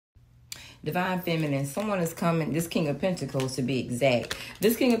Divine Feminine, someone is coming, this King of Pentacles to be exact.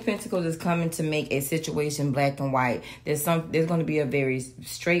 This King of Pentacles is coming to make a situation black and white. There's going to be a very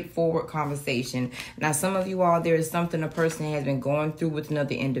straightforward conversation. Now, some of you all, there is something a person has been going through with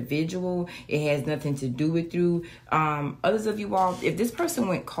another individual. It has nothing to do with you. Others of you all, if this person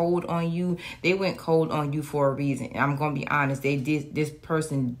went cold on you, they went cold on you for a reason. I'm going to be honest. This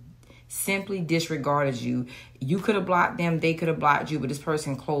person simply disregarded you. You could have blocked them, they could have blocked you, but this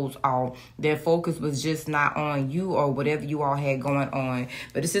person closed off. Their focus was just not on you or whatever you all had going on.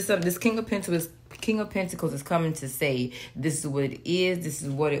 But this is something, this King of Pentacles is coming to say, this is what it is, this is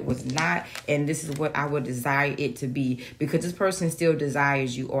what it was not, and this is what I would desire it to be, because this person still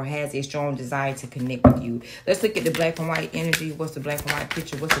desires you or has a strong desire to connect with you. Let's look at the black and white energy. What's the black and white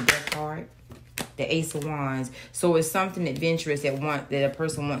picture? What's the death card? The Ace of Wands. So it's something adventurous that a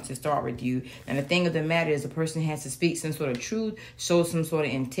person wants to start with you. And the thing of the matter is, a person has to speak some sort of truth, show some sort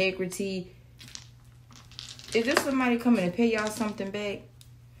of integrity. Is this somebody coming to pay y'all something back?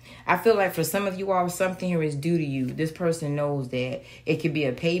 I feel like for some of you all, something here is due to you. This person knows that. It could be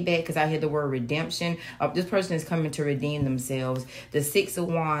a payback, because I hear the word redemption. This person is coming to redeem themselves. The Six of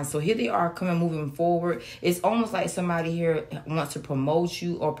Wands. So here they are coming, moving forward. It's almost like somebody here wants to promote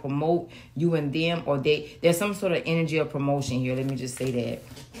you or promote you and them, or there's some sort of energy of promotion here. Let me just say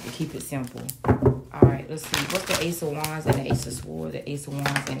that to keep it simple. All right, let's see. What's the Ace of Wands and the Ace of Swords? The Ace of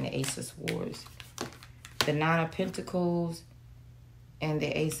Wands and the Ace of Swords. The Nine of Pentacles and the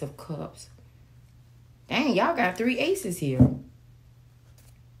Ace of Cups. Dang, y'all got 3 aces here.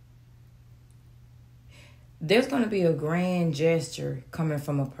 There's going to be a grand gesture coming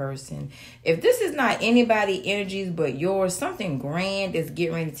from a person. If this is not anybody energies but yours, something grand is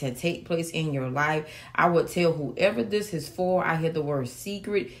getting ready to take place in your life. I would tell whoever this is for, I hear the word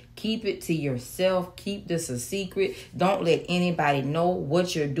secret. Keep it to yourself. Keep this a secret. Don't let anybody know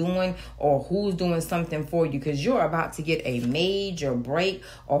what you're doing or who's doing something for you, because you're about to get a major break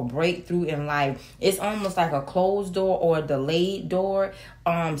or breakthrough in life. It's almost like a closed door or a delayed door.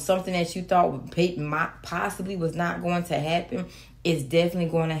 Something that you thought possibly was not going to happen. It's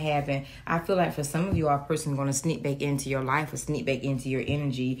definitely going to happen. I feel like for some of you, our person is going to sneak back into your life or sneak back into your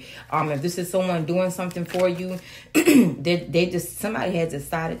energy. If this is someone doing something for you, somebody has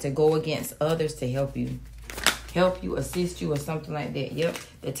decided to go against others to help you, assist you, or something like that. Yep,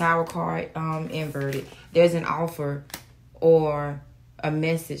 the Tower card inverted. There's an offer or a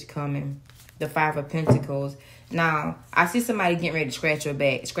message coming. The Five of Pentacles. Now, I see somebody getting ready to scratch your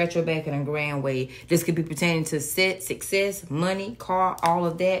back in a grand way. This could be pertaining to success, money, car, all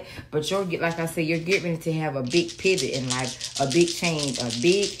of that. But like I said, you're getting ready to have a big pivot in life, a big change, a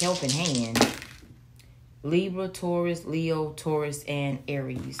big helping hand. Libra, Taurus, Leo, Taurus, and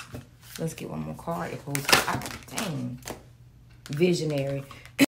Aries. Let's get one more card. It holds. Dang. Visionary.